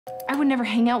would never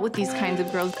hang out with these kinds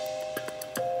of girls.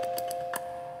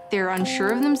 They're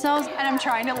unsure of themselves. And I'm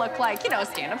trying to look like, you know,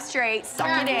 stand up straight, suck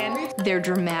it in. They're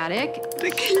dramatic. I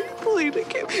can't believe.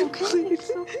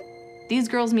 These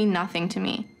girls mean nothing to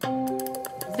me.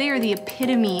 They are the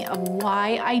epitome of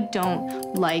why I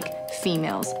don't like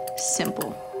females.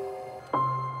 Simple.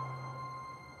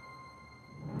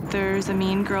 There's a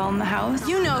mean girl in the house.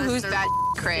 You know who's bad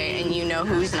cray and you know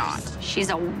who's not. She's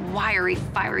a wiry,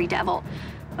 fiery devil,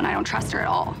 and I don't trust her at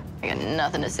all. I got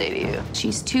nothing to say to you.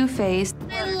 She's two-faced.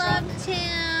 I love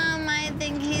Tim. I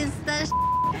think he's the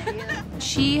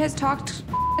She has talked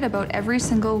about every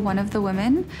single one of the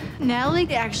women.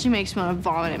 Natalie actually makes me want to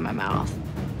vomit in my mouth.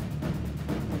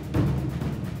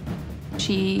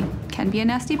 She can be a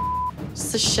nasty.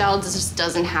 Seychelle just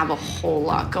doesn't have a whole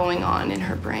lot going on in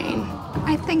her brain.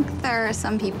 I think there are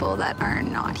some people that are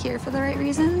not here for the right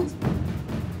reasons.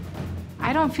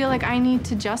 I don't feel like I need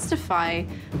to justify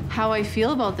how I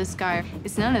feel about this guy.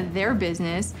 It's none of their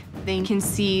business. They can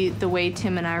see the way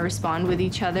Tim and I respond with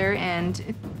each other, and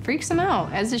it freaks them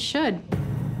out, as it should.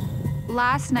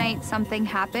 Last night, something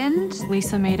happened.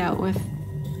 Lisa made out with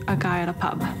a guy at a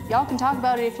pub. Y'all can talk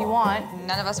about it if you want.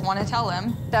 None of us want to tell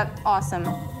him. That's awesome.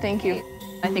 Thank you.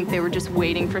 I think they were just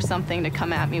waiting for something to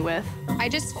come at me with. I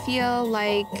just feel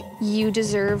like you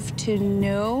deserve to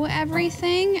know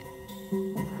everything.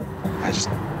 I just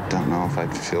don't know if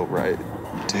I'd feel right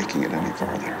taking it any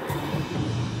farther.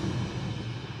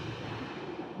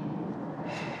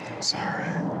 I'm sorry.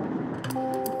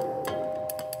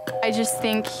 I just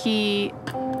think he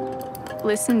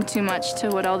listened too much to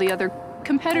what all the other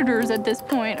competitors at this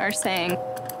point are saying.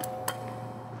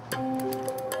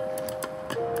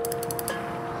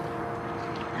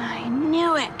 I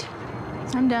knew it.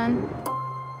 I'm done.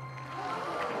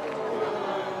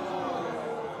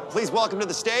 Please welcome to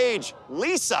the stage,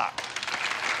 Lisa.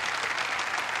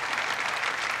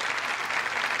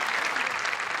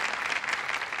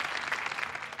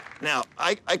 Now,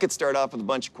 I could start off with a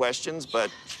bunch of questions,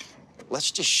 but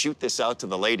let's just shoot this out to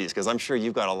the ladies, because I'm sure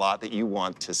you've got a lot that you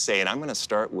want to say, and I'm going to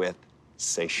start with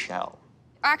Seychelle.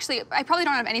 Actually, I probably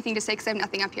don't have anything to say because I have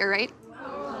nothing up here, right?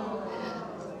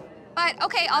 But,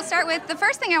 okay, I'll start with the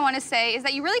first thing I want to say is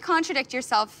that you really contradict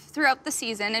yourself throughout the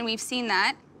season, and we've seen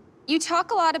that. You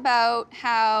talk a lot about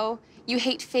how you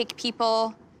hate fake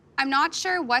people. I'm not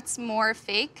sure what's more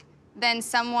fake than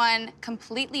someone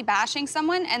completely bashing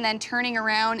someone and then turning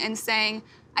around and saying,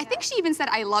 I think she even said,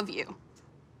 I love you,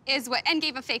 and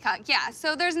gave a fake hug. Yeah,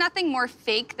 so there's nothing more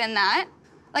fake than that.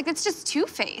 Like, it's just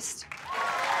two-faced.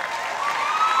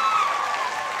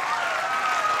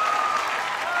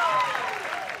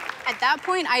 At that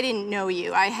point, I didn't know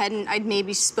you. I'd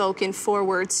maybe spoken 4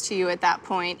 words to you at that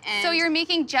point. And So you're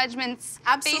making judgments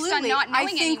based on not knowing I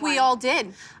think anyone. we all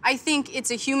did. I think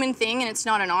it's a human thing, and it's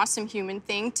not an awesome human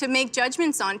thing, to make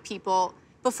judgments on people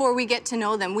before we get to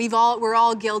know them. We're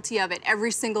all guilty of it,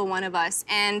 every single one of us.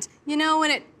 And, you know,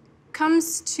 when it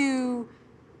comes to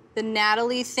the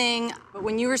Natalie thing,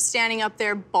 when you were standing up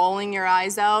there bawling your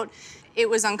eyes out, it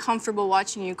was uncomfortable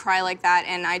watching you cry like that,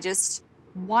 and I just...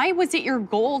 Why was it your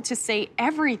goal to say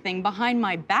everything behind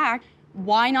my back?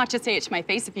 Why not just say it to my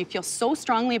face if you feel so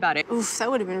strongly about it? Oof, that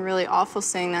would have been really awful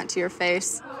saying that to your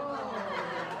face.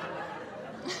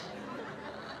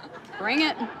 Bring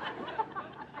it.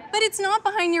 But it's not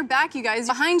behind your back, you guys.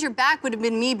 Behind your back would have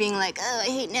been me being like, oh, I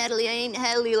hate Natalie, I hate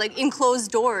Natalie, like in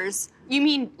closed doors. You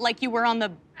mean like you were in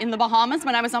the Bahamas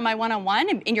when I was on my one-on-one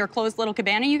in your closed little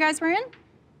cabana you guys were in?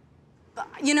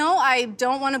 You know, I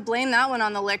don't want to blame that one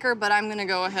on the liquor, but I'm gonna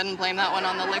go ahead and blame that one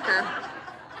on the liquor.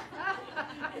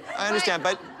 I understand,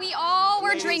 but... We all were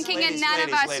Ladies, drinking ladies, and none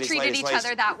ladies, of us ladies, treated ladies, each ladies.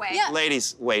 other that way. Yeah.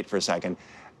 Ladies, wait for a second.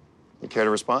 You care to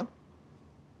respond?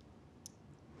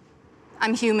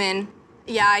 I'm human.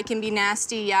 Yeah, I can be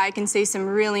nasty. Yeah, I can say some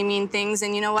really mean things.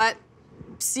 And you know what?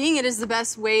 Seeing it is the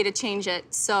best way to change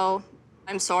it. So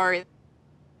I'm sorry.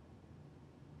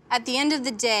 At the end of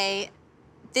the day,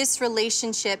 this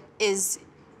relationship is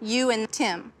you and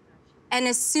Tim. And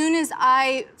as soon as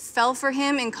I fell for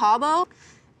him in Cabo,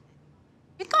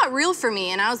 it got real for me.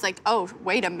 And I was like, oh,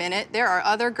 wait a minute. There are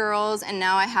other girls, and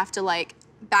now I have to, like,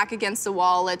 back against the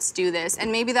wall, let's do this.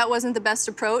 And maybe that wasn't the best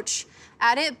approach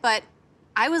at it, but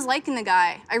I was liking the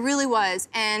guy. I really was.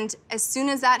 And as soon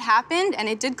as that happened, and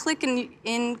it did click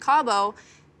in Cabo,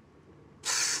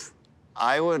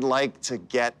 I would like to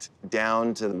get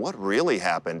down to what really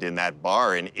happened in that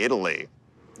bar in Italy.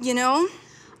 you know,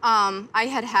 I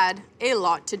had a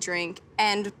lot to drink,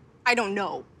 and I don't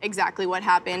know exactly what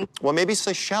happened. Well, maybe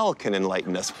Seychelle can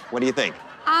enlighten us. What do you think?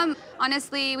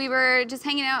 Honestly, we were just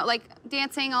hanging out, like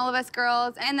dancing, all of us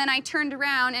girls, and then I turned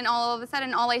around and all of a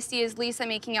sudden, all I see is Lisa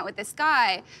making out with this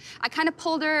guy. I kind of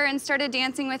pulled her and started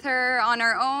dancing with her on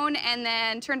our own, and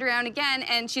then turned around again,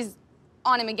 and she's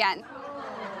on him again.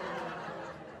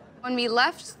 When we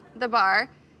left the bar,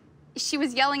 she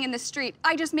was yelling in the street,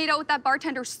 "I just made out with that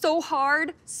bartender so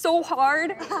hard, so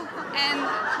hard."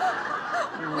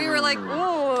 And we were like,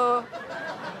 "Ooh."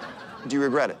 Do you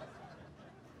regret it?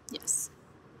 Yes.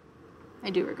 I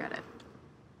do regret it.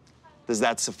 Does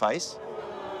that suffice?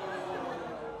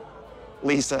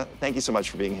 Lisa, thank you so much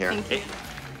for being here. Thank you.